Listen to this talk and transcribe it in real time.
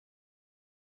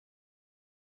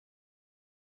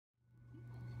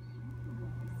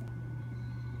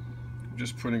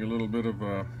just putting a little bit of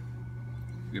the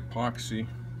epoxy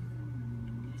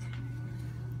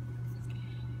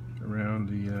around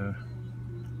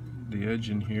the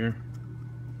edge in here.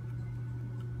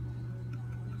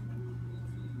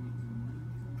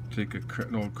 Take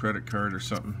an old credit card or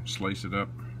something, slice it up.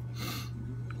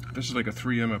 This is like a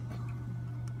 3M,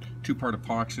 two-part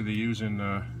epoxy they use in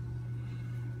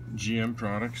GM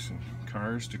products and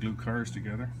cars to glue cars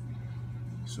together.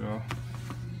 So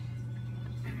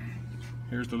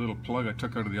here's the little plug I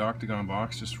took out of the octagon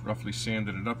box, just roughly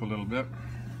sanded it up a little bit.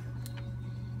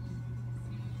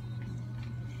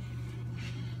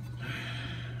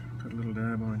 Put a little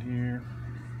dab on here.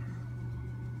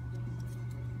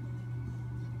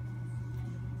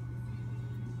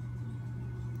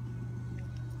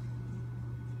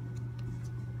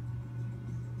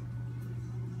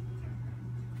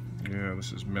 Yeah,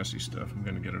 this is messy stuff. I'm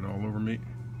gonna get it all over me.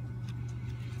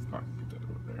 Oh, put that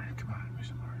over there. Come on, give me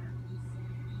some more.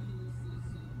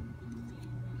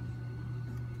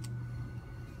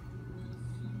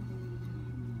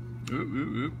 Oop,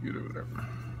 oop, oop. Get over there.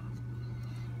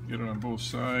 Get it on both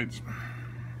sides.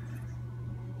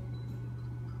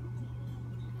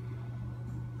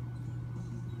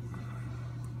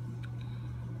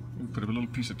 Put a little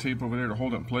piece of tape over there to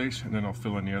hold it in place, and then I'll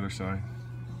fill in the other side.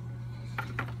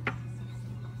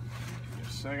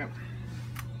 Second.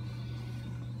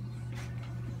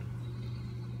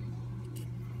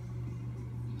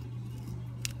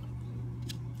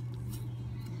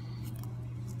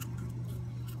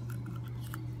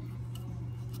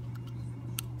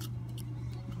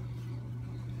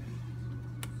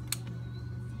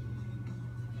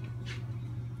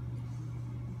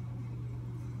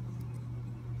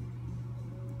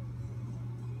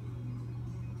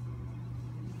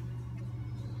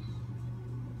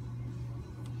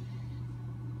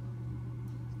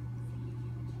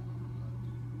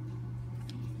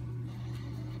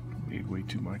 Made way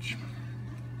too much.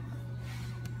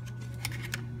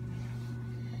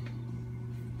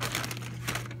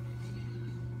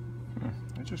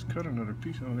 I just cut another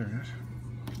piece. Oh, there it is.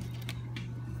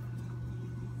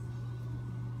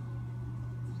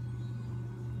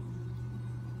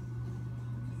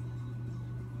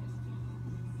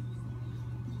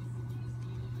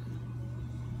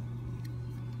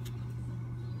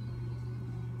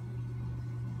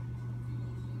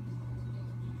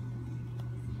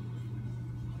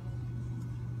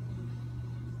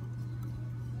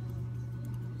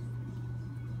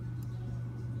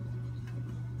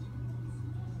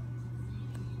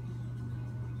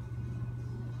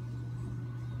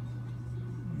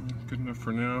 Good enough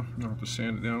for now. I'll have to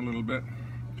sand it down a little bit,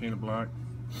 paint it black.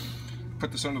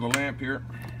 Put this under the lamp here.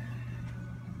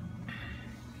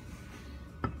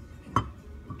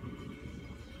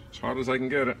 As hot as I can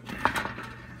get it.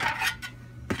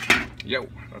 Yo,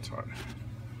 that's hot.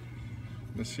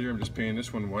 This here, I'm just painting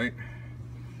this one white.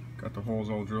 Got the holes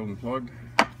all drilled and plugged.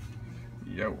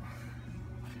 Yo.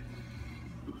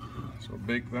 So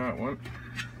bake that one.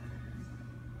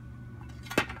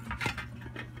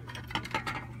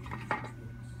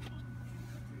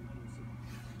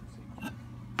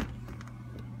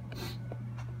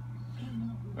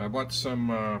 I bought some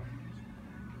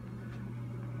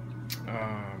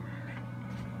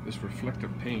this reflective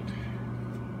paint.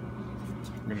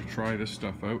 I'm going to try this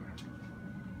stuff out.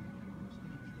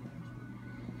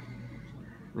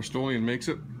 Rust-Oleum makes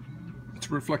it. It's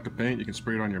a reflective paint. You can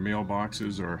spray it on your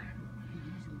mailboxes or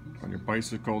on your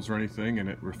bicycles or anything, and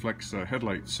it reflects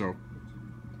headlights. So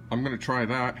I'm going to try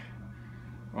that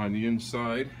on the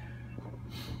inside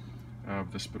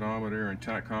of the speedometer and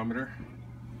tachometer.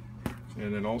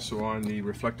 And then also on the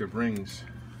reflective rings.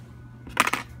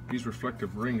 These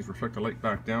reflective rings reflect the light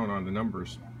back down on the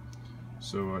numbers.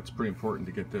 So it's pretty important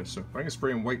to get this. So I'm going to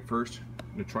spray them white first.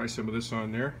 I'm going to try some of this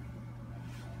on there.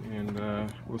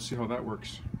 And we'll see how that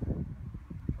works.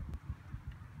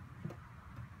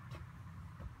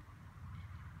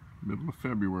 Middle of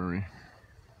February.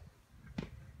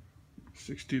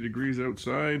 60 degrees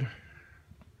outside.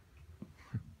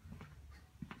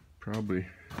 Probably.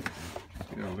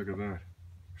 Yeah, look at that.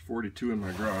 42 in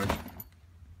my garage.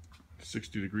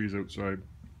 60 degrees outside.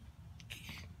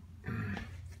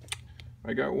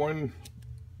 I got 1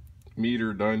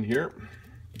 meter done here.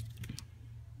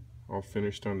 All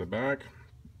finished on the back.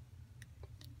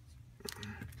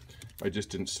 I just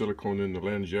didn't silicone in the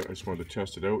lens yet. I just wanted to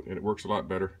test it out, and it works a lot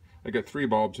better. I got 3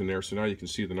 bulbs in there, so now you can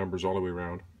see the numbers all the way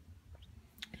around.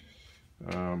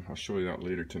 I'll show you that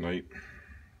later tonight.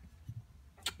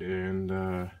 And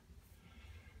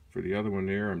for the other one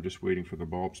there, I'm just waiting for the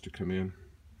bulbs to come in.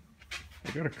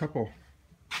 I got a couple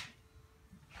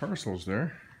parcels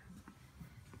there.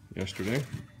 yesterday.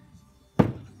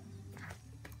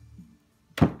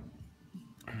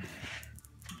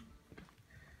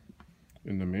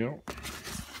 In the mail.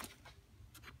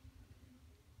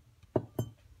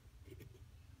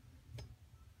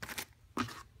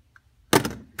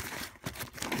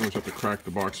 Always have to crack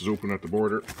the boxes open at the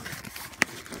border.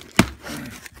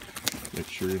 Make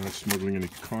sure you're not smuggling any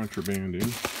contraband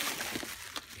in.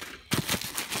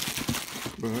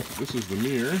 But this is the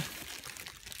mirror.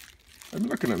 I've been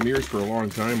looking at mirrors for a long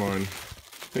time on,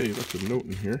 hey, that's a note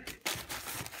in here.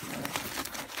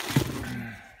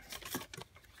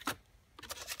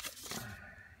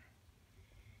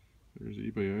 There's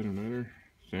eBay item letter.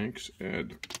 Thanks,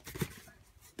 Ed.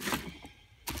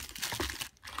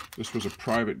 This was a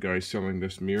private guy selling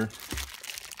this mirror,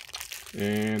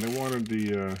 and I wanted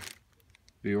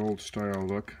the old style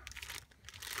look,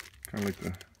 kind of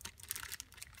like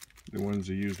the ones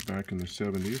they used back in the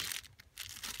 70s.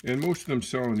 And most of them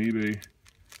sell on eBay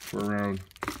for around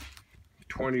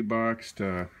 20 bucks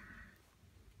to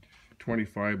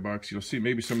 25 bucks. You'll see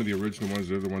maybe some of the original ones,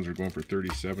 the other ones are going for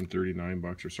 37, 39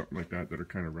 bucks or something like that are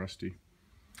kind of rusty.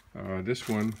 This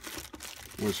one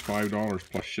was $5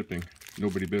 plus shipping.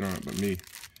 Nobody bid on it but me.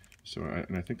 So,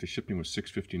 and I think the shipping was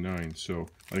 $6.59. So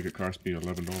I think it cost me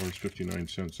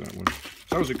 $11.59 that one. So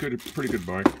that was a pretty good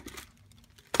buy.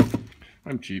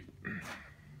 I'm cheap.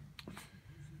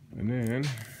 And then,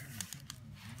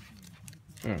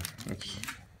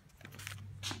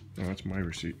 that's my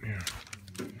receipt. Yeah,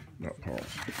 not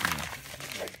Paul's.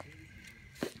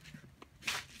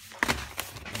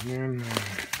 And then,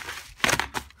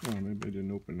 maybe I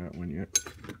didn't open that one yet.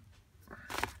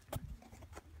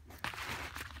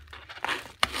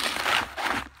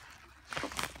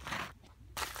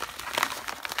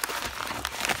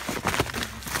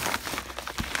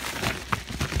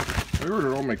 I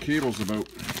ordered all my cables about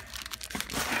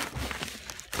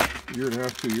a year and a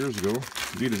half, 2 years ago.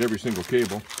 Needed every single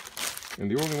cable, and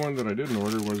the only one that I didn't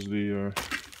order was the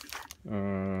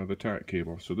tack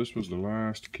cable. So this was the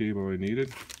last cable I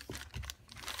needed.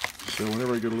 So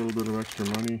whenever I get a little bit of extra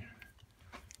money,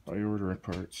 I order it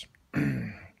parts.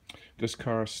 This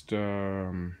cost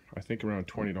I think around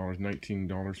 $20,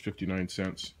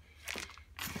 $19.59.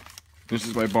 This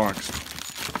is my box.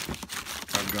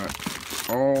 I've got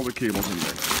all the cables in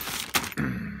there.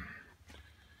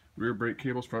 Rear brake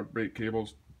cables, front brake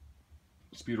cables,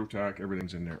 speedo tack,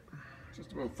 everything's in there.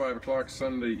 Just about 5 o'clock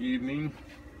Sunday evening.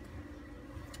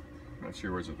 Not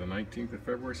sure, was it the 19th of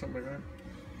February, something like that?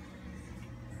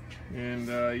 And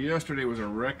yesterday was a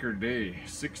record day,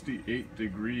 68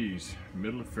 degrees,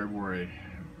 middle of February.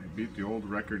 I beat the old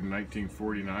record in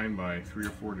 1949 by 3 or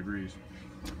 4 degrees.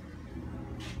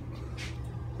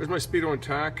 There's my speedo and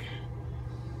tack.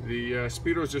 The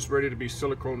speedo is just ready to be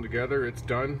silicone together. It's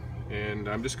done, and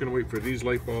I'm just going to wait for these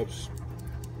light bulbs,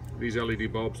 these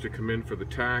LED bulbs, to come in for the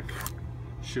tack.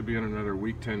 Should be in another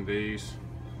week, 10 days,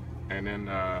 and then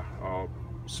I'll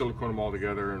silicone them all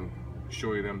together and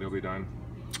show you them. They'll be done.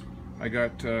 I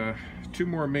got 2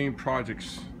 more main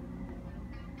projects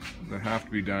that have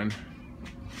to be done.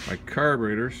 My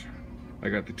carburetors. I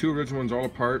got the 2 original ones all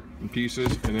apart in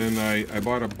pieces, and then I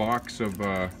bought a box of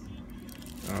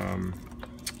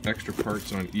extra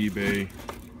parts on eBay.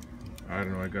 I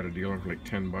don't know, I got a deal for like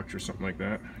 10 bucks or something like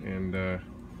that. And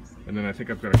then I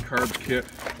think I've got a carb kit.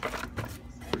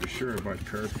 Pretty sure I bought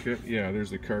carb kit. Yeah,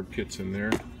 there's the carb kits in there.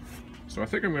 So I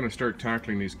think I'm going to start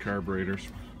tackling these carburetors,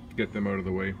 get them out of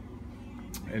the way.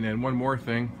 And then one more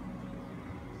thing.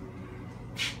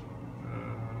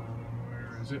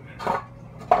 Where is it?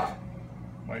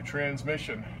 My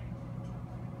transmission.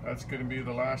 That's going to be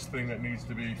the last thing that needs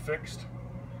to be fixed.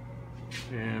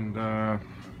 And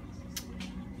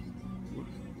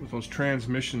with those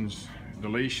transmissions, the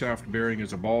lay shaft bearing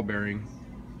is a ball bearing,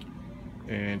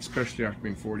 and especially after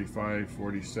being 45,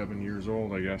 47 years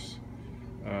old, I guess,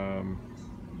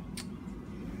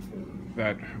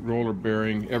 that roller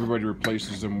bearing, everybody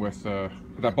replaces them with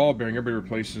that ball bearing, everybody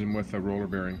replaces them with a roller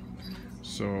bearing.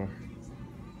 So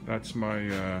that's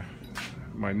my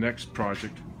my next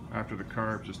project after the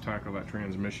carbs, is tackle that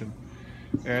transmission.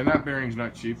 And that bearing's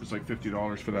not cheap. It's like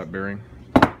 $50 for that bearing.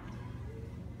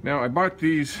 Now I bought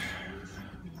these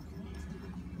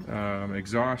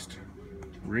exhaust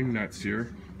ring nuts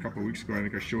here a couple of weeks ago. I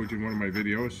think I showed you in one of my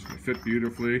videos. They fit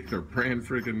beautifully. They're brand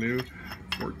freaking new,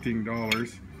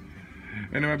 $14.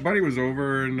 And my buddy was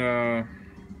over, and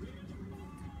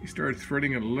he started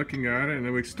threading it, looking at it, and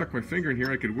then I stuck my finger in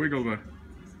here. I could wiggle the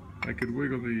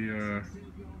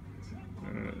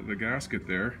gasket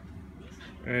there.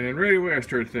 And then right away I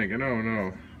started thinking, oh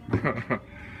no,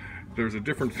 there's a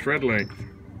different thread length.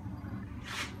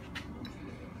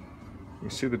 You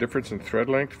see the difference in thread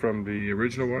length from the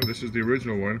original one? This is the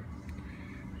original one,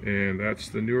 and that's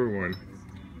the newer one.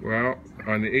 Well,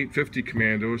 on the 850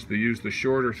 Commandos, they use the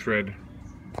shorter thread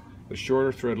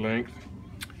length,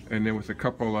 and then with a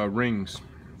couple rings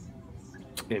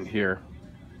in here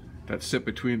that sit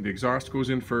between. The exhaust goes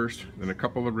in first, then a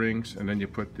couple of rings, and then you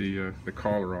put the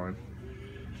collar on.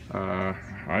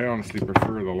 I honestly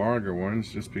prefer the longer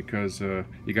ones just because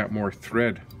you got more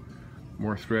thread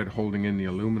holding in the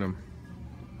aluminum.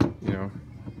 You know,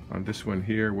 on this one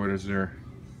here, what is there?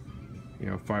 You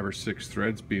know, 5 or 6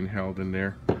 threads being held in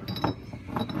there.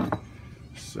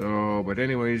 So, but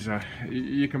anyways,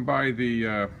 you can buy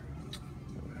the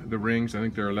rings. I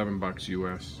think they're $11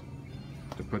 US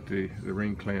to put the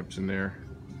ring clamps in there.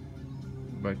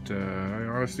 But I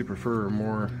honestly prefer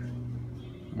more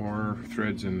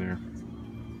threads in there.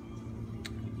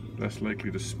 Less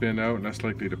likely to spin out, and less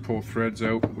likely to pull threads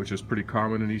out, which is pretty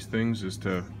common in these things, is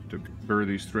to burr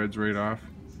these threads right off.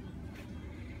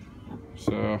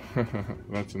 So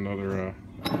that's another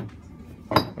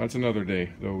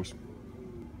day. Those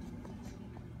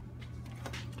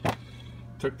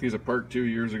took these apart 2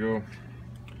 years ago.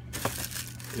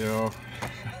 You know,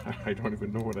 I don't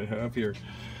even know what I have here.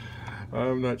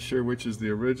 I'm not sure which is the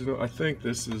original. I think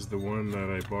this is the one that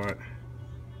I bought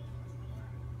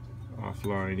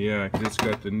offline. Yeah, it's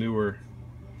got the newer.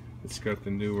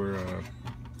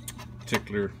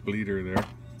 Tickler bleeder there.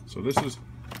 So this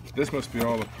must be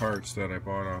all the parts that I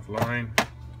bought offline.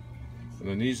 And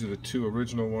then these are the 2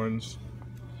 original ones.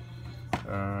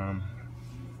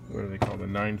 What are they called? The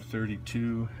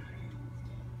 932.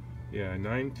 Yeah,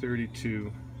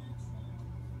 932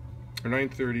 or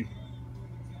 930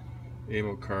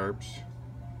 ammo carbs.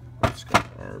 It's got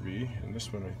RB, and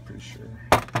this one I'm pretty sure.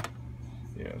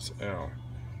 Yeah, it's L.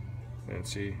 And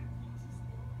see,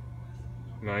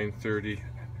 930.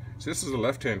 So this is a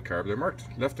left-hand carb. They're marked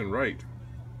left and right.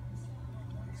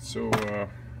 So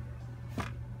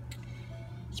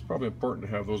it's probably important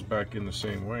to have those back in the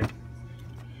same way.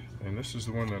 And this is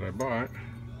the one that I bought,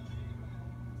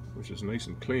 which is nice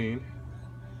and clean.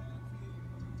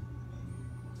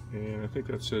 And I think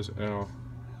that says L.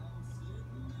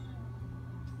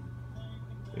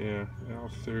 Yeah,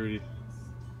 L30.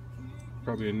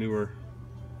 Probably a newer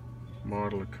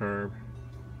model of carb.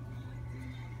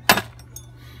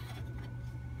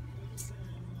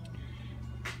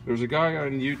 There's a guy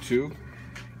on YouTube,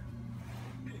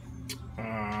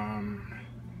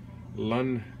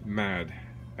 Lunmad,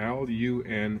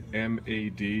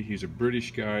 L-U-N-M-A-D. He's a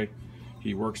British guy.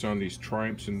 He works on these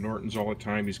Triumphs and Nortons all the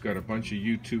time. He's got a bunch of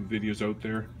YouTube videos out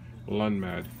there.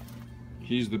 Lunmad.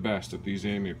 He's the best at these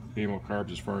ammo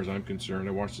carbs as far as I'm concerned.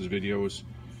 I watched his videos.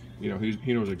 You know,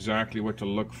 he knows exactly what to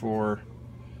look for.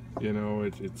 You know,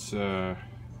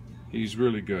 he's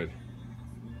really good.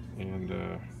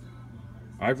 And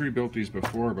I've rebuilt these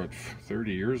before, about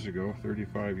 30 years ago,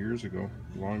 35 years ago,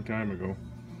 a long time ago.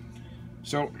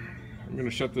 So I'm going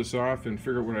to shut this off and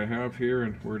figure out what I have here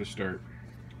and where to start.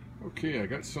 Okay, I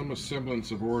got some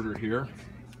semblance of order here.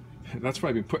 That's why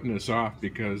I've been putting this off,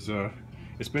 because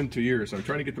it's been 2 years. I'm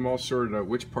trying to get them all sorted out,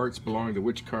 which parts belong to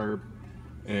which carb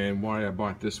and why I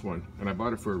bought this one. And I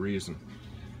bought it for a reason.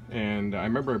 And I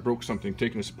remember I broke something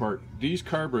taking this apart. These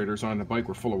carburetors on the bike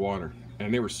were full of water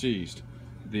and they were seized.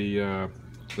 The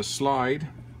slide,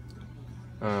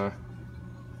 yeah,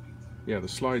 the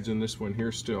slide's in this one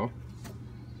here still,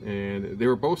 and they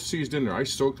were both seized in there. I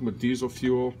soaked them with diesel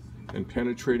fuel and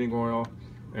penetrating oil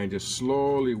and just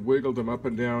slowly wiggled them up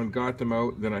and down, got them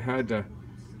out. Then I had to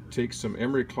take some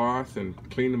emery cloth and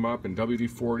clean them up and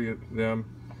WD-40 them.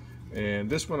 And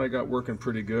this one I got working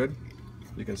pretty good.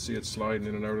 You can see it sliding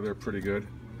in and out of there pretty good.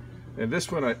 And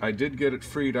this one I did get it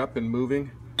freed up and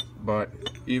moving, but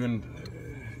even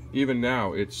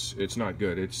now it's not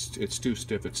good. It's too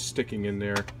stiff. It's sticking in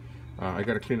there. I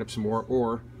got to clean up some more,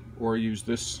 or use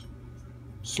this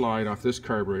slide off this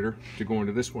carburetor to go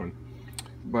into this one.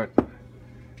 But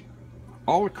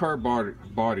all the carb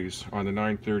bodies on the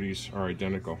 930s are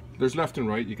identical. There's left and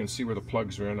right. You can see where the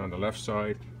plugs are in on the left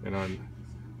side, and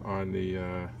on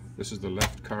the this is the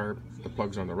left carb. The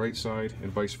plug's on the right side,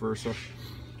 and vice versa.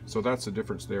 So that's the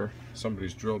difference there.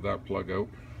 Somebody's drilled that plug out.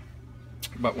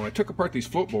 But when I took apart these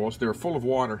float bowls, they were full of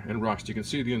water and rust. You can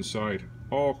see the inside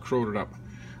all corroded up.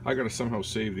 I got to somehow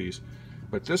save these.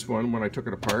 But this one, when I took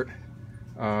it apart,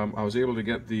 I was able to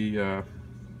get the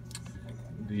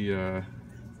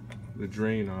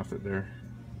drain off it there.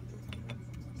 I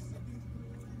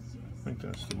think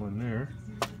that's the one there.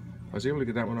 I was able to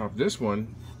get that one off. This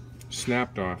one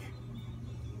snapped off.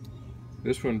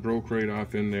 This one broke right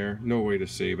off in there. No way to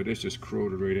save it. It's just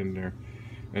corroded right in there.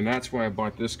 And that's why I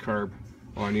bought this carb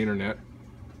on the internet.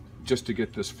 just to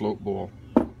get this float bowl.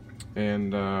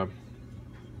 And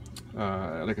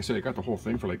like I said, I got the whole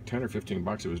thing for like 10 or 15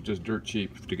 bucks. It was just dirt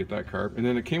cheap to get that carb. And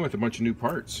then it came with a bunch of new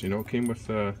parts, you know. It came with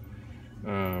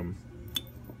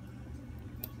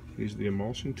these are the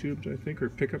emulsion tubes, I think, or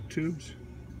pickup tubes.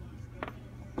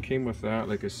 Came with that,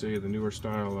 like I say, the newer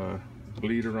style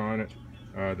bleeder on it.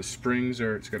 The springs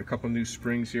are, it's got a couple new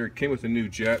springs here. It came with a new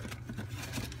jet,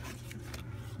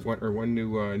 one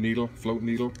new needle, float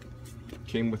needle.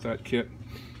 Came with that kit.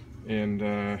 And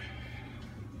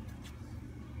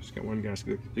just got one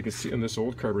gasket. You can see on this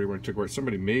old carburetor when I took it,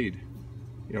 somebody made,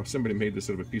 you know, somebody made this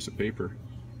out of a piece of paper.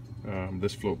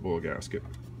 This float bowl gasket.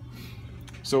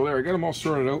 So there, I got them all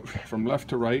sorted out from left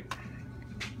to right.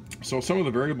 So some of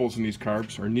the variables in these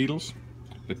carbs are needles,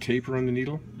 the taper on the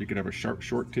needle. You could have a sharp,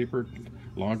 short taper,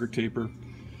 longer taper.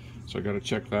 So I got to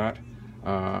check that.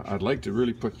 I'd like to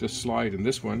really put this slide in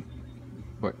this one,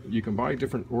 but you can buy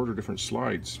order different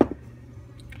slides.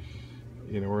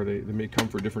 You know, or they may come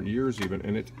for different years even,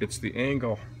 and it's the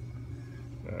angle.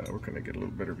 Where can I get a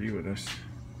little better view of this?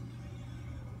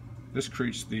 This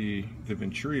creates the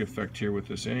Venturi effect here with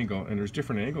this angle, and there's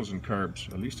different angles in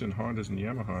carbs, at least in Hondas and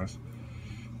Yamahas,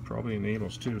 probably in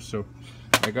Amels too. So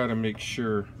I got to make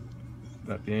sure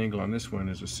that the angle on this one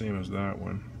is the same as that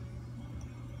one.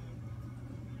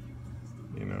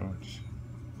 You know, it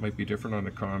might be different on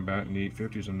the Combat and the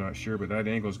 850s, I'm not sure, but that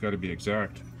angle's got to be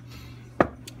exact.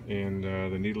 And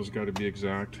the needle's got to be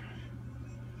exact.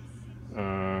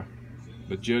 The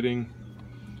jetting,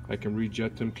 I can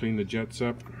rejet them, clean the jets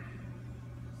up.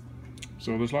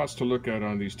 So there's lots to look at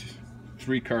on these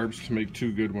 3 carbs to make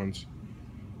 2 good ones.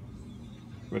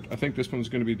 But I think this one's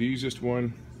going to be the easiest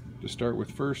one to start with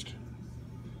first.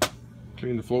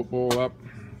 Clean the float bowl up,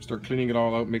 start cleaning it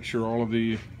all out, make sure all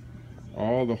the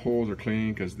holes are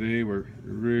clean, because they were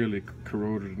really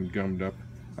corroded and gummed up.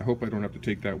 I hope I don't have to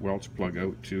take that Welch plug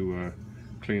out to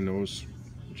clean those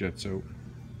jets out,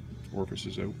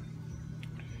 orifices out.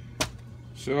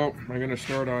 So I'm going to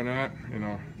start on that, and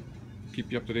I'll keep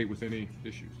you up to date with any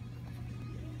issues.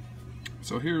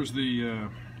 So here's the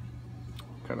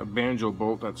kind of banjo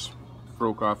bolt that's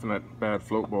broke off in that bad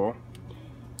float bowl.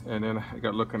 And then I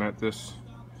got looking at this,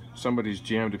 somebody's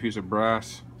jammed a piece of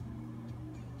brass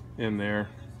in there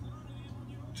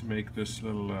to make this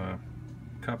little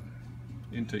cup,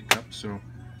 intake cup. So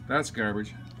that's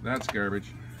garbage, that's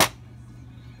garbage,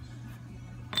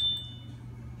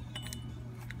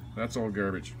 that's all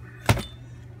garbage.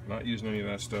 Not using any of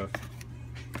that stuff,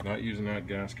 not using that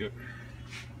gasket.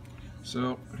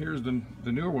 So here's the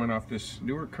newer one off this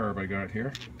newer carb I got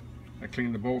here. I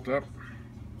cleaned the bolt up,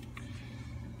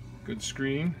 good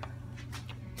screen.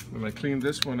 When I cleaned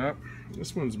this one up,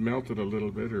 this one's melted a little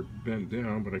bit or bent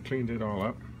down, but I cleaned it all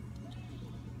up.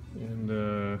 And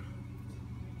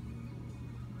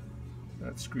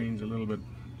that screen's a little bit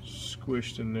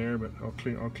squished in there, but I'll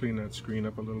clean that screen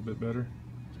up a little bit better.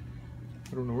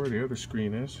 I don't know where the other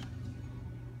screen is.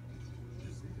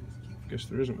 Guess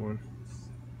there isn't one.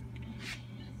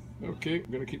 Okay,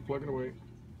 I'm gonna keep plugging away.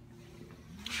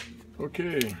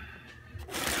 Okay,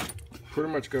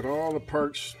 pretty much got all the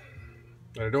parts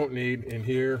that I don't need in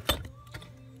here,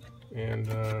 and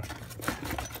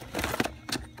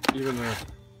even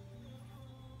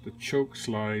the choke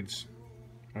slides.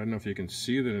 I don't know if you can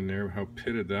see that in there, how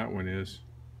pitted that one is.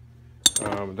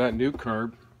 That new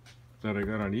carb that I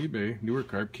got on eBay, newer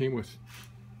carb, came with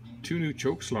 2 new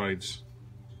choke slides,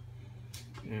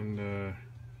 and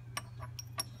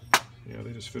yeah,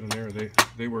 they just fit in there.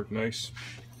 They work nice.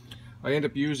 I end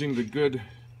up using the good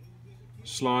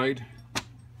slide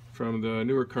from the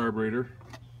newer carburetor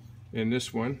in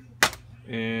this one,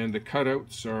 and the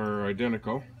cutouts are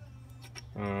identical.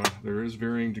 There is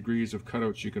varying degrees of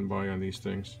cutouts you can buy on these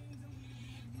things,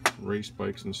 race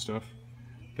bikes and stuff.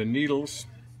 The needles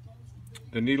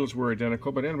were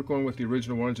identical, but I ended up going with the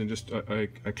original ones, and just I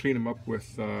clean them up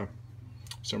with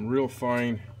some real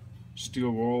fine steel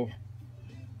wool,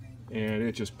 and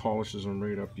it just polishes them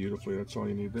right up beautifully. That's all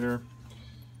you need there.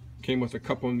 Came with a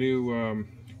couple new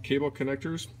cable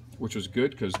connectors, which was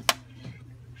good, because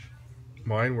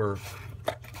mine were,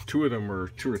 2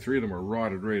 or 3 of them were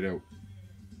rotted right out.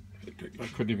 I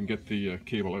couldn't even get the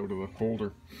cable out of the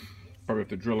holder. Probably have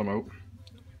to drill them out.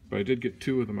 But I did get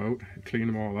 2 of them out and clean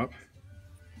them all up.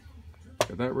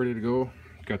 Got that ready to go.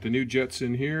 Got the new jets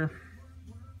in here,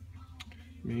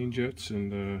 main jets,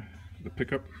 and the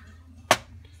pickup.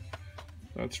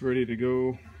 That's ready to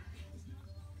go.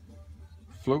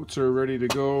 Floats are ready to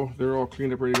go. They're all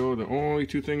cleaned up, ready to go. The only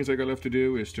 2 things I got left to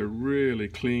do is to really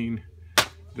clean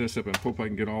this up and hope I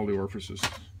can get all the orifices.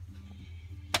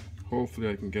 Hopefully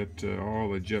I can get all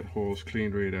the jet holes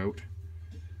cleaned right out.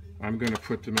 I'm going to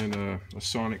put them in a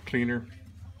sonic cleaner,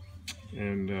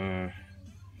 and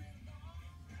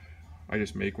I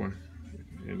just make one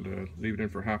and leave it in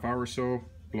for a half hour or so,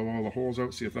 blow all the holes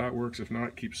out, see if that works. If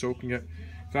not, keep soaking it.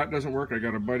 If that doesn't work, I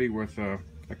got a buddy with a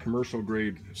commercial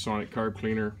grade sonic carb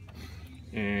cleaner,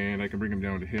 and I can bring them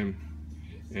down to him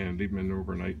and leave them in there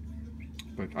overnight.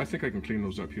 But I think I can clean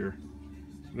those up here.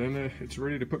 Then it's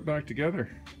ready to put back together.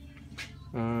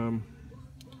 The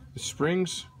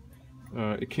springs,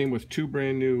 it came with 2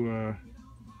 brand new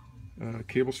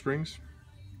cable springs.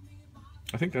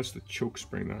 I think that's the choke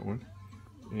spring, that one.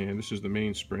 And this is the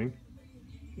main spring.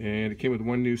 And it came with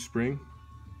 1 new spring,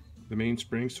 the main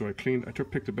spring. So I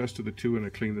picked the best of the 2 and I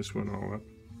cleaned this one all up.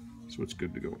 So it's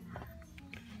good to go.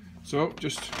 So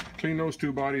just clean those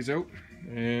 2 bodies out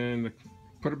and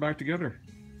put it back together.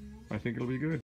 I think it'll be good.